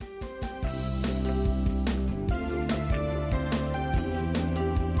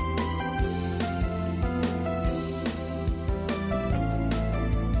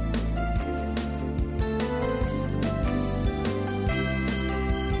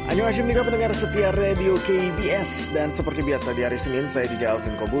Annyeonghasimnika pendengar setia radio KBS. Dan seperti biasa di hari Senin saya DJ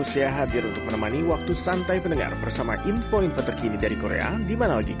Alvin Kobusya hadir untuk menemani waktu santai pendengar bersama info-info terkini dari Korea. Di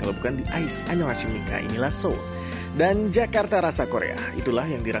mana lagi kalau bukan di AIS Annyeonghasimnika Inilah Seoul dan Jakarta Rasa Korea. Itulah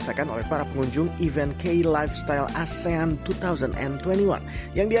yang dirasakan oleh para pengunjung event K-Lifestyle ASEAN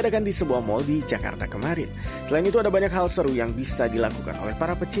 2021 yang diadakan di sebuah mall di Jakarta kemarin. Selain itu ada banyak hal seru yang bisa dilakukan oleh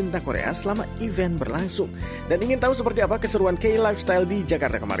para pecinta Korea selama event berlangsung. Dan ingin tahu seperti apa keseruan K-Lifestyle di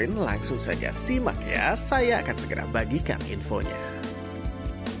Jakarta kemarin? Langsung saja simak ya, saya akan segera bagikan infonya.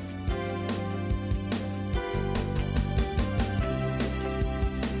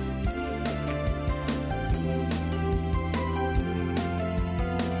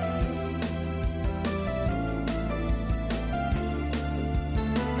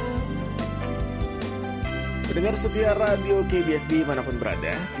 Pendengar setia radio KBS dimanapun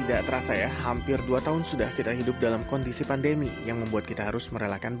berada, tidak terasa ya, hampir 2 tahun sudah kita hidup dalam kondisi pandemi yang membuat kita harus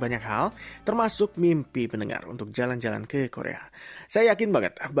merelakan banyak hal, termasuk mimpi pendengar untuk jalan-jalan ke Korea. Saya yakin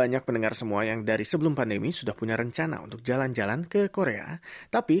banget banyak pendengar semua yang dari sebelum pandemi sudah punya rencana untuk jalan-jalan ke Korea,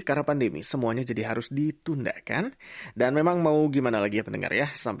 tapi karena pandemi semuanya jadi harus ditundakan. Dan memang mau gimana lagi ya pendengar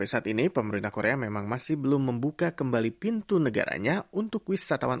ya, sampai saat ini pemerintah Korea memang masih belum membuka kembali pintu negaranya untuk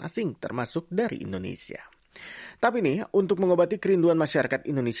wisatawan asing termasuk dari Indonesia. Tapi nih, untuk mengobati kerinduan masyarakat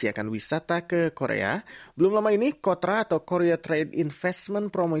Indonesia akan wisata ke Korea, belum lama ini KOTRA atau Korea Trade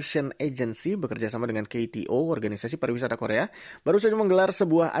Investment Promotion Agency bekerjasama dengan KTO, Organisasi Pariwisata Korea, baru saja menggelar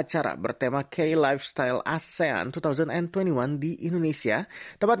sebuah acara bertema K-Lifestyle ASEAN 2021 di Indonesia,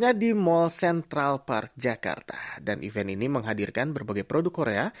 tepatnya di Mall Central Park, Jakarta. Dan event ini menghadirkan berbagai produk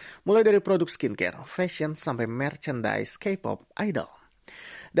Korea, mulai dari produk skincare, fashion, sampai merchandise K-pop idol.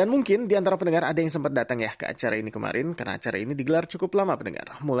 Dan mungkin di antara pendengar ada yang sempat datang ya ke acara ini kemarin, karena acara ini digelar cukup lama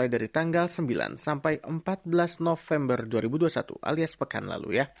pendengar, mulai dari tanggal 9 sampai 14 November 2021 alias pekan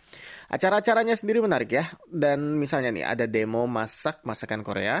lalu ya. Acara-acaranya sendiri menarik ya, dan misalnya nih ada demo masakan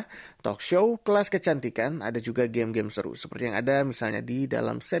Korea, talk show, kelas kecantikan, ada juga game-game seru seperti yang ada misalnya di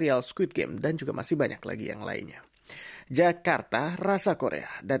dalam serial Squid Game dan juga masih banyak lagi yang lainnya. Jakarta Rasa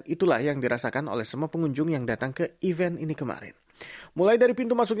Korea, dan itulah yang dirasakan oleh semua pengunjung yang datang ke event ini kemarin. Mulai dari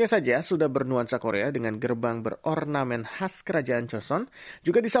pintu masuknya saja sudah bernuansa Korea dengan gerbang berornamen khas kerajaan Joseon,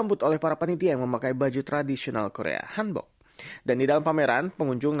 juga disambut oleh para panitia yang memakai baju tradisional Korea, hanbok. Dan di dalam pameran,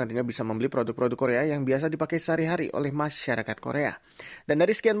 pengunjung nantinya bisa membeli produk-produk Korea yang biasa dipakai sehari-hari oleh masyarakat Korea. Dan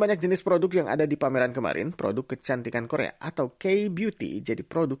dari sekian banyak jenis produk yang ada di pameran kemarin, produk kecantikan Korea atau K-Beauty jadi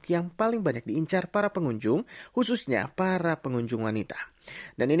produk yang paling banyak diincar para pengunjung, khususnya para pengunjung wanita.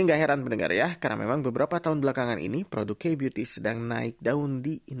 Dan ini gak heran pendengar ya, karena memang beberapa tahun belakangan ini produk K-Beauty sedang naik daun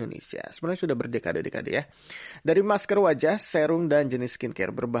di Indonesia. Sebenarnya sudah berdekade-dekade ya. Dari masker wajah, serum, dan jenis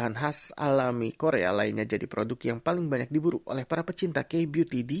skincare berbahan khas alami Korea lainnya jadi produk yang paling banyak diburu oleh para pecinta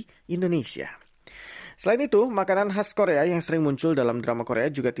K-Beauty di Indonesia. Selain itu, makanan khas Korea yang sering muncul dalam drama Korea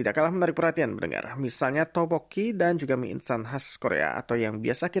juga tidak kalah menarik perhatian pendengar. Misalnya tteokbokki dan juga mie instan khas Korea atau yang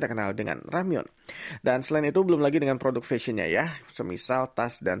biasa kita kenal dengan ramyeon. Dan selain itu belum lagi dengan produk fashionnya ya, semisal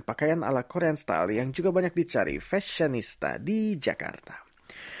tas dan pakaian ala Korean style yang juga banyak dicari fashionista di Jakarta.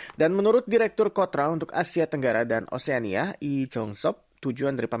 Dan menurut Direktur KOTRA untuk Asia Tenggara dan Oseania, Lee Jong-sop,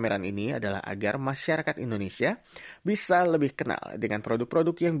 tujuan dari pameran ini adalah agar masyarakat Indonesia bisa lebih kenal dengan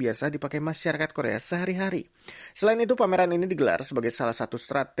produk-produk yang biasa dipakai masyarakat Korea sehari-hari. Selain itu, pameran ini digelar sebagai salah satu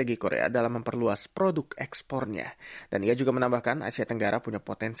strategi Korea dalam memperluas produk ekspornya. Dan ia juga menambahkan Asia Tenggara punya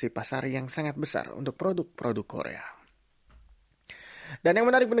potensi pasar yang sangat besar untuk produk-produk Korea. Dan yang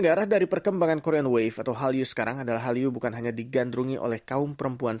menarik pendengar dari perkembangan Korean Wave atau Hallyu sekarang adalah Hallyu bukan hanya digandrungi oleh kaum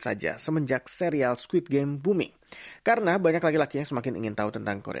perempuan saja semenjak serial Squid Game booming. Karena banyak laki-laki yang semakin ingin tahu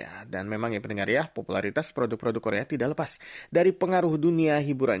tentang Korea. Dan memang ya pendengar ya, popularitas produk-produk Korea tidak lepas dari pengaruh dunia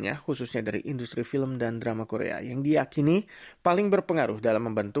hiburannya, khususnya dari industri film dan drama Korea yang diyakini paling berpengaruh dalam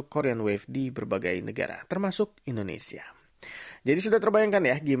membentuk Korean Wave di berbagai negara, termasuk Indonesia. Jadi sudah terbayangkan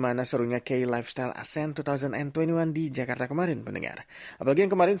ya gimana serunya K-Lifestyle ASEAN 2021 di Jakarta kemarin pendengar. Apalagi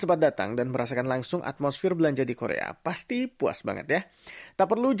yang kemarin sempat datang dan merasakan langsung atmosfer belanja di Korea. Pasti puas banget ya. Tak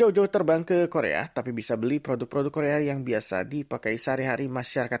perlu jauh-jauh terbang ke Korea, tapi bisa beli produk-produk Korea yang biasa dipakai sehari-hari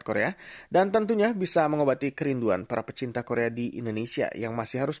masyarakat Korea. Dan tentunya bisa mengobati kerinduan para pecinta Korea di Indonesia yang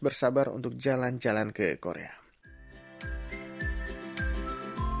masih harus bersabar untuk jalan-jalan ke Korea.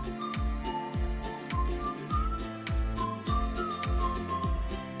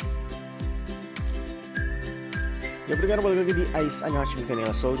 Ya, pendengar, balik lagi di Annyeonghasimnika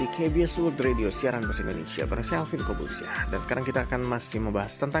Inilah Seoul di KBS World Radio, siaran bahasa Indonesia bareng saya Alvin Kobusya. Dan sekarang kita akan masih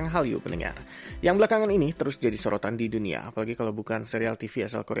membahas tentang Hallyu, pendengar, yang belakangan ini terus jadi sorotan di dunia, apalagi kalau bukan serial TV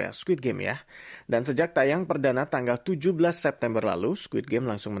asal Korea Squid Game ya. Dan sejak tayang perdana tanggal 17 September lalu, Squid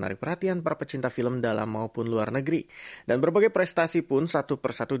Game langsung menarik perhatian para pecinta film dalam maupun luar negeri. Dan berbagai prestasi pun satu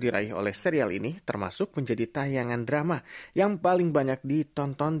persatu diraih oleh serial ini, termasuk menjadi tayangan drama yang paling banyak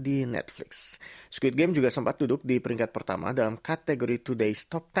ditonton di Netflix. Squid Game juga sempat duduk di peringkat pertama dalam kategori Today's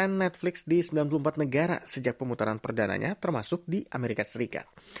Top 10 Netflix di 94 negara sejak pemutaran perdananya, termasuk di Amerika Serikat.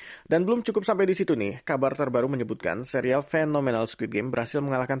 Dan belum cukup sampai di situ nih, kabar terbaru menyebutkan serial fenomenal Squid Game berhasil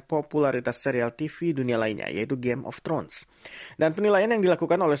mengalahkan popularitas serial TV dunia lainnya, yaitu Game of Thrones. Dan penilaian yang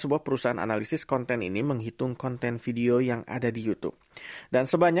dilakukan oleh sebuah perusahaan analisis konten ini menghitung konten video yang ada di YouTube. Dan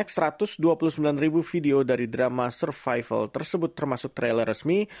sebanyak 129.000 video dari drama survival tersebut, termasuk trailer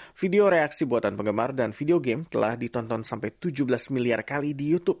resmi, video reaksi buatan penggemar, dan video game telah ditonton sampai 17 miliar kali di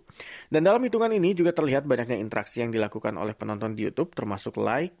YouTube. Dan dalam hitungan ini juga terlihat banyaknya interaksi yang dilakukan oleh penonton di YouTube, termasuk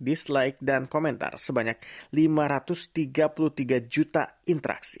like, dislike, dan komentar sebanyak 533 juta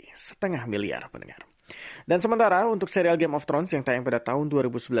interaksi, 0,5 miliar pendengar. Dan sementara untuk serial Game of Thrones yang tayang pada tahun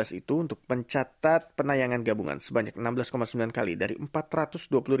 2011 itu untuk mencatat penayangan gabungan sebanyak 16,9 kali dari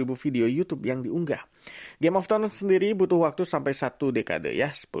 420.000 video YouTube yang diunggah. Game of Thrones sendiri butuh waktu sampai 1 dekade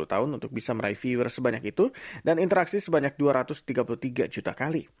ya, 10 tahun untuk bisa meraih viewer sebanyak itu dan interaksi sebanyak 233 juta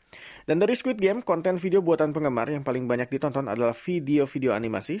kali. Dan dari Squid Game, konten video buatan penggemar yang paling banyak ditonton adalah video-video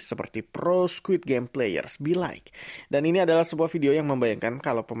animasi seperti Pro Squid Game Players Be Like. Dan ini adalah sebuah video yang membayangkan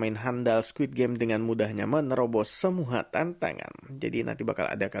kalau pemain handal Squid Game dengan mudahnya menerobos semua tantangan. Jadi nanti bakal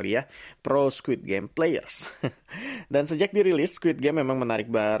ada kali ya Pro Squid Game Players. Dan sejak dirilis, Squid Game memang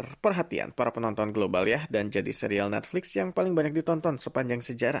menarik perhatian para penonton global ya, dan jadi serial Netflix yang paling banyak ditonton sepanjang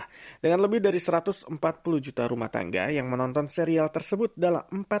sejarah. Dengan lebih dari 140 juta rumah tangga yang menonton serial tersebut dalam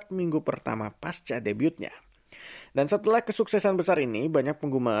 4 minggu pertama pasca debutnya. Dan setelah kesuksesan besar ini, banyak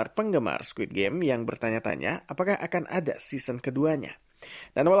penggemar Squid Game yang bertanya-tanya apakah akan ada season keduanya.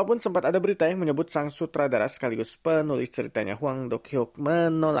 Dan walaupun sempat ada berita yang menyebut sang sutradara sekaligus penulis ceritanya Hwang Dok-hyuk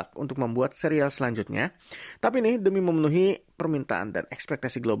menolak untuk membuat serial selanjutnya, tapi nih demi memenuhi permintaan dan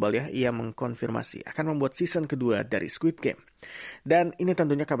ekspektasi global ya, ia mengkonfirmasi akan membuat season kedua dari Squid Game. Dan ini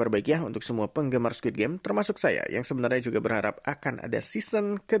tentunya kabar baik ya untuk semua penggemar Squid Game, termasuk saya yang sebenarnya juga berharap akan ada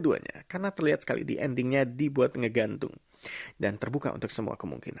season keduanya, karena terlihat sekali di endingnya dibuat ngegantung dan terbuka untuk semua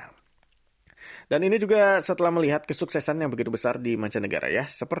kemungkinan. Dan ini juga setelah melihat kesuksesan yang begitu besar di mancanegara ya,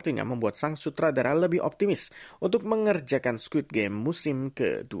 sepertinya membuat sang sutradara lebih optimis untuk mengerjakan Squid Game musim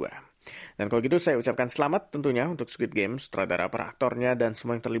kedua. Dan kalau gitu saya ucapkan selamat tentunya untuk Squid Game, sutradara, para aktornya, dan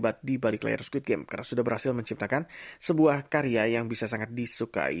semua yang terlibat di balik layar Squid Game, karena sudah berhasil menciptakan sebuah karya yang bisa sangat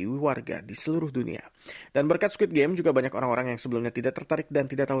disukai warga di seluruh dunia. Dan berkat Squid Game juga banyak orang-orang yang sebelumnya tidak tertarik dan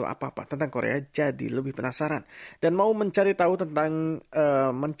tidak tahu apa-apa tentang Korea jadi lebih penasaran dan mau mencari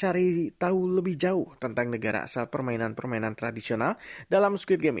tahu lebih jauh tentang negara asal permainan-permainan tradisional dalam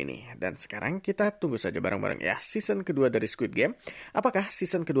Squid Game ini. Dan sekarang kita tunggu saja bareng-bareng ya season kedua dari Squid Game. Apakah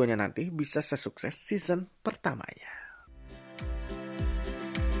season keduanya nanti bisa sesukses season pertamanya?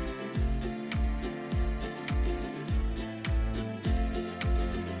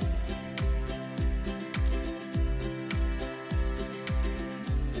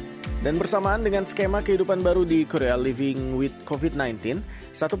 Dan bersamaan dengan skema kehidupan baru di Korea Living with COVID-19,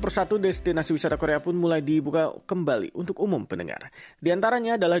 satu persatu destinasi wisata Korea pun mulai dibuka kembali untuk umum pendengar. Di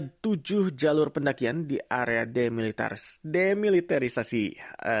antaranya adalah 7 jalur pendakian di area demilitarisasi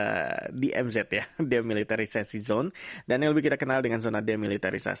DMZ ya, demilitarisasi zone, dan yang lebih kita kenal dengan zona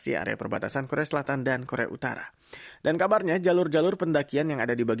demilitarisasi area perbatasan Korea Selatan dan Korea Utara. Dan kabarnya jalur-jalur pendakian yang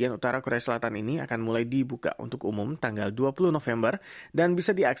ada di bagian utara Korea Selatan ini akan mulai dibuka untuk umum tanggal 20 November dan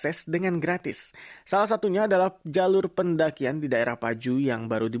bisa diakses dengan gratis. Salah satunya adalah jalur pendakian di daerah Paju yang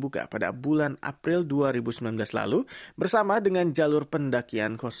baru dibuka pada bulan April 2019 lalu bersama dengan jalur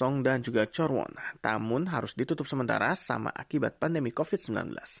pendakian Kosong dan juga Chorwon. Namun harus ditutup sementara sama akibat pandemi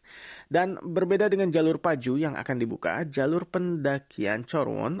COVID-19. Dan berbeda dengan jalur Paju yang akan dibuka, jalur pendakian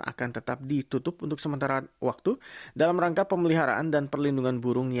Chorwon akan tetap ditutup untuk sementara waktu dalam rangka pemeliharaan dan perlindungan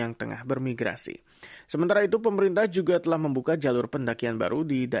burung yang tengah bermigrasi. Sementara itu, pemerintah juga telah membuka jalur pendakian baru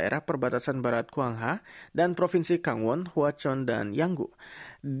di daerah perbatasan Barat Gyeonggi dan Provinsi Gangwon, Hwacheon, dan Yanggu.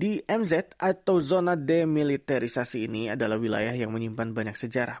 Di MZ atau zona demilitarisasi ini adalah wilayah yang menyimpan banyak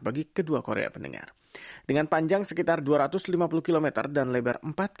sejarah bagi kedua Korea pendengar. Dengan panjang sekitar 250 km dan lebar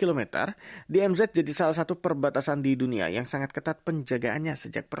 4 km, DMZ jadi salah satu perbatasan di dunia yang sangat ketat penjagaannya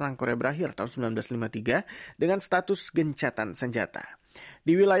sejak Perang Korea berakhir tahun 1953 dengan status gencatan senjata.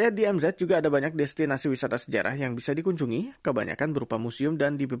 Di wilayah DMZ juga ada banyak destinasi wisata sejarah yang bisa dikunjungi, kebanyakan berupa museum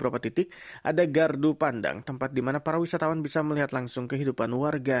dan di beberapa titik ada gardu pandang, tempat di mana para wisatawan bisa melihat langsung kehidupan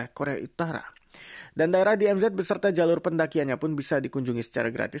warga Korea Utara. Dan daerah DMZ beserta jalur pendakiannya pun bisa dikunjungi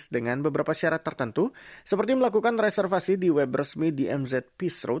secara gratis dengan beberapa syarat tertentu, seperti melakukan reservasi di web resmi DMZ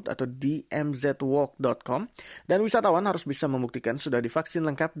Peace Road atau dmzwalk.com, dan wisatawan harus bisa membuktikan sudah divaksin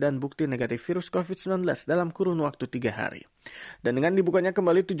lengkap dan bukti negatif virus COVID-19 dalam kurun waktu 3 hari. Dan dengan dibukanya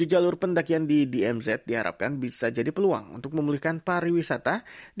kembali 7 jalur pendakian di DMZ, diharapkan bisa jadi peluang untuk memulihkan pariwisata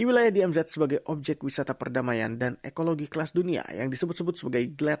di wilayah DMZ sebagai objek wisata perdamaian dan ekologi kelas dunia yang disebut-sebut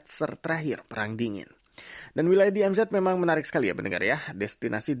sebagai gletser terakhir Perang Dingin. Dan wilayah DMZ memang menarik sekali ya pendengar ya.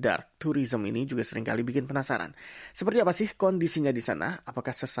 Destinasi dark tourism ini juga seringkali bikin penasaran. Seperti apa sih kondisinya di sana?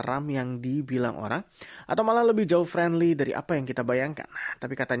 Apakah seseram yang dibilang orang? Atau malah lebih jauh friendly dari apa yang kita bayangkan?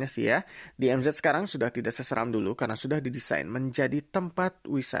 Tapi katanya sih ya, DMZ sekarang sudah tidak seseram dulu karena sudah didesain menjadi tempat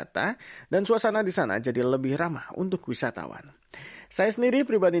wisata dan suasana di sana jadi lebih ramah untuk wisatawan. Saya sendiri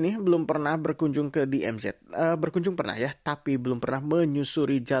pribadi nih belum pernah berkunjung ke DMZ. Berkunjung pernah ya, tapi belum pernah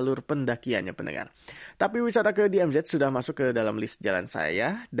menyusuri jalur pendakiannya pendengar. Tapi wisata ke DMZ sudah masuk ke dalam list jalan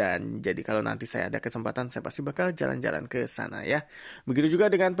saya, dan jadi kalau nanti saya ada kesempatan saya pasti bakal jalan-jalan ke sana ya. Begitu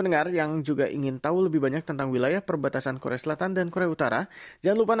juga dengan pendengar yang juga ingin tahu lebih banyak tentang wilayah perbatasan Korea Selatan dan Korea Utara.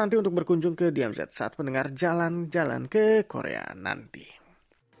 Jangan lupa nanti untuk berkunjung ke DMZ saat pendengar jalan-jalan ke Korea nanti.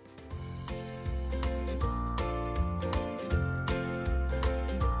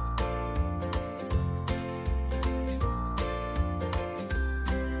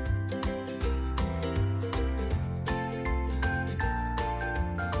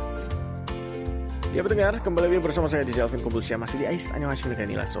 Ya pendengar, kembali lagi bersama saya di Alvin Kobulsya, masih di Annyeonghasimnika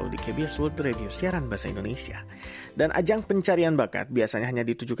Inilah Seoul di KBS World Radio, siaran bahasa Indonesia. Dan ajang pencarian bakat biasanya hanya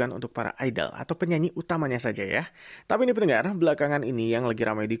ditujukan untuk para idol atau penyanyi utamanya saja ya. Tapi ini pendengar, belakangan ini yang lagi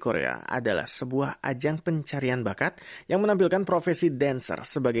ramai di Korea adalah sebuah ajang pencarian bakat yang menampilkan profesi dancer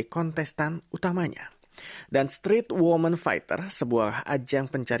sebagai kontestan utamanya. Dan Street Woman Fighter, sebuah ajang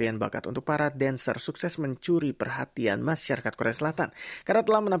pencarian bakat untuk para dancer, sukses mencuri perhatian masyarakat Korea Selatan karena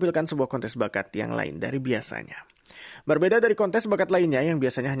telah menampilkan sebuah kontes bakat yang lain dari biasanya. Berbeda dari kontes bakat lainnya yang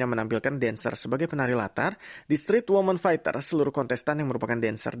biasanya hanya menampilkan dancer sebagai penari latar, di Street Woman Fighter seluruh kontestan yang merupakan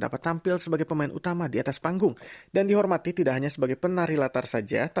dancer dapat tampil sebagai pemain utama di atas panggung dan dihormati tidak hanya sebagai penari latar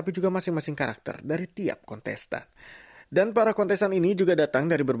saja, tapi juga masing-masing karakter dari tiap kontestan. Dan para kontestan ini juga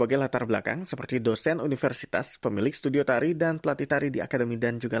datang dari berbagai latar belakang seperti dosen universitas, pemilik studio tari, dan pelatih tari di akademi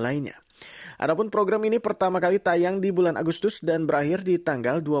dan juga lainnya. Adapun program ini pertama kali tayang di bulan Agustus dan berakhir di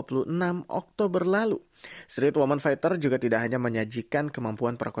tanggal 26 Oktober lalu. Street Woman Fighter juga tidak hanya menyajikan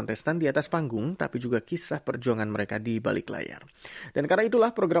kemampuan para kontestan di atas panggung, tapi juga kisah perjuangan mereka di balik layar. Dan karena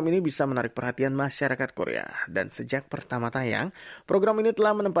itulah program ini bisa menarik perhatian masyarakat Korea. Dan sejak pertama tayang, program ini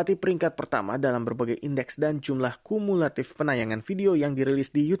telah menempati peringkat pertama dalam berbagai indeks dan jumlah kumulatif penayangan video yang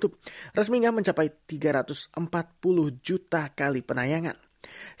dirilis di YouTube. Resminya mencapai 340 juta kali penayangan.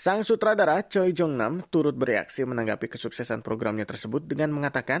 Sang sutradara Choi Jong-nam turut bereaksi menanggapi kesuksesan programnya tersebut dengan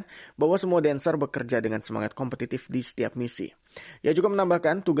mengatakan bahwa semua dancer bekerja dengan semangat kompetitif di setiap misi. Ia juga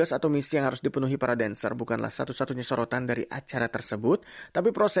menambahkan tugas atau misi yang harus dipenuhi para dancer bukanlah satu-satunya sorotan dari acara tersebut,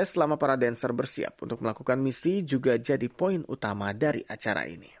 tapi proses selama para dancer bersiap untuk melakukan misi juga jadi poin utama dari acara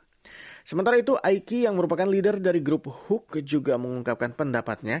ini. Sementara itu, Aiki yang merupakan leader dari grup Hook juga mengungkapkan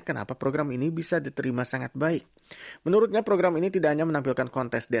pendapatnya kenapa program ini bisa diterima sangat baik. Menurutnya program ini tidak hanya menampilkan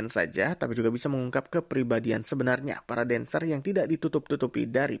kontes dance saja, tapi juga bisa mengungkap kepribadian sebenarnya para dancer yang tidak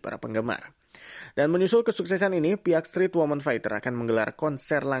ditutup-tutupi dari para penggemar. Dan menyusul kesuksesan ini, pihak Street Woman Fighter akan menggelar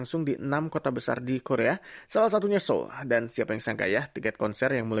konser langsung di 6 kota besar di Korea, salah satunya Seoul. Dan siapa yang sangka ya, tiket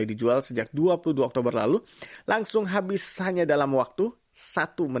konser yang mulai dijual sejak 22 Oktober lalu, langsung habis hanya dalam waktu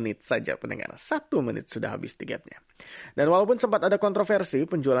 1 menit saja pendengar. 1 menit sudah habis tiketnya. Dan walaupun sempat ada kontroversi,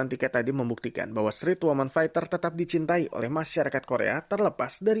 penjualan tiket tadi membuktikan bahwa Street Woman Fighter tetap dicintai oleh masyarakat Korea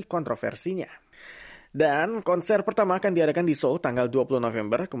terlepas dari kontroversinya. Dan konser pertama akan diadakan di Seoul tanggal 20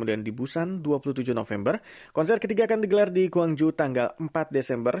 November, kemudian di Busan 27 November. Konser ketiga akan digelar di Gwangju tanggal 4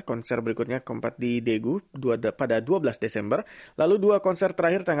 Desember, konser berikutnya keempat di Daegu pada 12 Desember, lalu 2 konser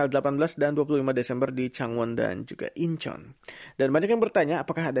terakhir tanggal 18 dan 25 Desember di Changwon dan juga Incheon. Dan banyak yang bertanya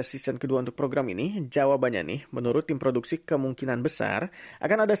apakah ada season kedua untuk program ini? Jawabannya nih, menurut tim produksi kemungkinan besar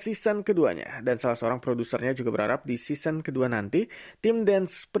akan ada season keduanya. Dan salah seorang produsernya juga berharap di season kedua nanti, tim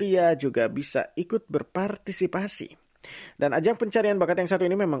dance pria juga bisa ikut berpartisipasi. Dan ajang pencarian bakat yang satu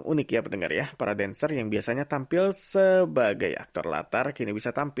ini memang unik ya pendengar ya. Para dancer yang biasanya tampil sebagai aktor latar kini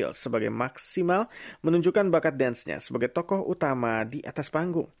bisa tampil sebagai maksimal menunjukkan bakat dance-nya sebagai tokoh utama di atas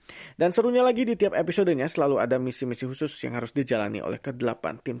panggung. Dan serunya lagi di tiap episodenya selalu ada misi-misi khusus yang harus dijalani oleh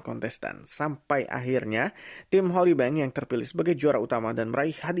ke-8 tim kontestan. Sampai akhirnya tim Hollybank yang terpilih sebagai juara utama dan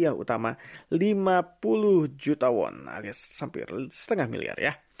meraih hadiah utama 50 juta won alias hampir setengah miliar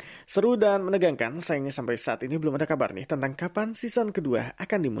ya. Seru dan menegangkan, sayangnya sampai saat ini belum ada kabar nih tentang kapan season kedua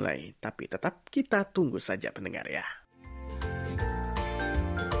akan dimulai. Tapi tetap kita tunggu saja pendengar ya.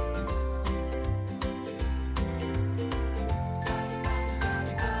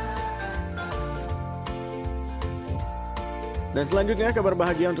 Dan selanjutnya kabar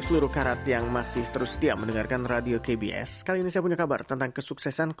bahagia untuk seluruh karat yang masih terus setia mendengarkan radio KBS. Kali ini saya punya kabar tentang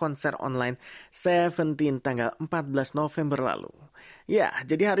kesuksesan konser online Seventeen tanggal 14 November lalu. Ya,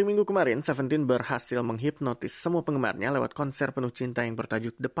 jadi hari Minggu kemarin Seventeen berhasil menghipnotis semua penggemarnya lewat konser penuh cinta yang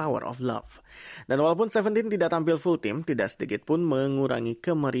bertajuk The Power of Love. Dan walaupun Seventeen tidak tampil full tim, tidak sedikit pun mengurangi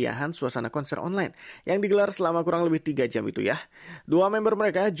kemeriahan suasana konser online yang digelar selama kurang lebih 3 jam itu ya. Dua member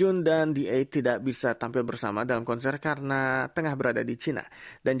mereka, Jun dan D8, tidak bisa tampil bersama dalam konser karena tengah berada di Cina.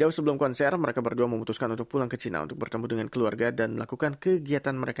 Dan jauh sebelum konser, mereka berdua memutuskan untuk pulang ke Cina untuk bertemu dengan keluarga dan melakukan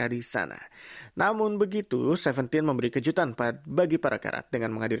kegiatan mereka di sana. Namun begitu, Seventeen memberi kejutan bagi para karat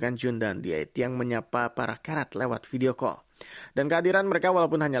dengan menghadirkan Jun dan D8 yang menyapa para karat lewat video call. Dan kehadiran mereka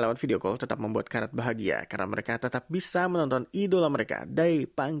walaupun hanya lewat video call tetap membuat karat bahagia karena mereka tetap bisa menonton idola mereka dari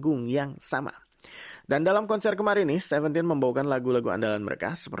panggung yang sama. Dan dalam konser kemarin ini, Seventeen membawakan lagu-lagu andalan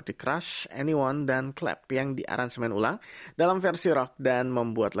mereka seperti Crush, Anyone, dan Clap yang diaransemen ulang dalam versi rock dan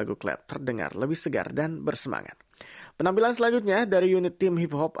membuat lagu Clap terdengar lebih segar dan bersemangat. Penampilan selanjutnya dari unit tim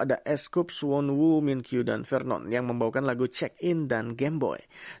hip hop ada S-Scoop, Swon Woo, Min Kyu, dan Vernon yang membawakan lagu Check In dan Game Boy.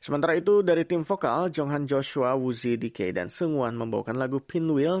 Sementara itu dari tim vokal Jonghan Joshua, Woozi, DK, dan Seungwon membawakan lagu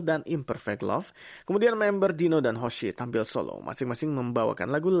Pinwheel dan Imperfect Love. Kemudian member Dino dan Hoshi tampil solo, masing-masing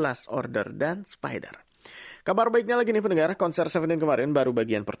membawakan lagu Last Order dan Spider. Kabar baiknya lagi nih pendengar, konser Seventeen kemarin baru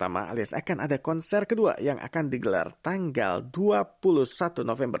bagian pertama alias akan ada konser kedua yang akan digelar tanggal 21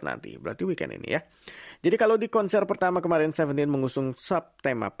 November nanti, berarti weekend ini ya. Jadi kalau di konser pertama kemarin Seventeen mengusung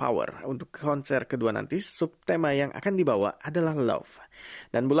subtema Power, untuk konser kedua nanti subtema yang akan dibawa adalah Love.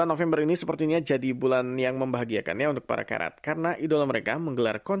 Dan bulan November ini sepertinya jadi bulan yang membahagiakan ya untuk para karat karena idola mereka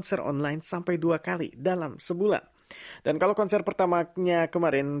menggelar konser online sampai 2 kali dalam sebulan. Dan kalau konser pertamanya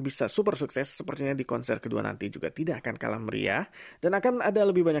kemarin bisa super sukses, sepertinya di konser kedua nanti juga tidak akan kalah meriah. Dan akan ada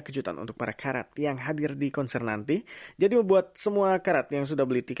lebih banyak kejutan untuk para karat yang hadir di konser nanti. Jadi buat semua karat yang sudah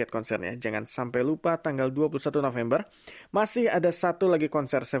beli tiket konsernya, jangan sampai lupa tanggal 21 November. Masih ada satu lagi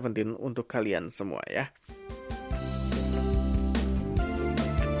konser Seventeen untuk kalian semua ya.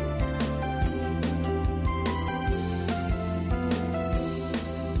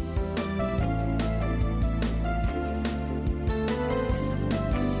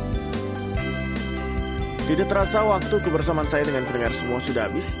 Tidak terasa waktu kebersamaan saya dengan pendengar semua sudah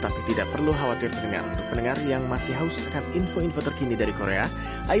habis, tapi tidak perlu khawatir pendengar. Untuk pendengar yang masih haus akan info-info terkini dari Korea,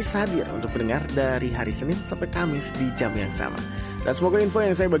 Ais hadir untuk pendengar dari hari Senin sampai Kamis di jam yang sama. Dan semoga info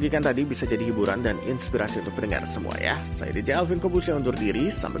yang saya bagikan tadi bisa jadi hiburan dan inspirasi untuk pendengar semua ya. Saya DJ Alvin Kobus yang undur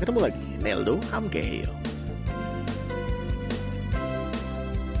diri, sampai ketemu lagi. Neldo Hamkehil.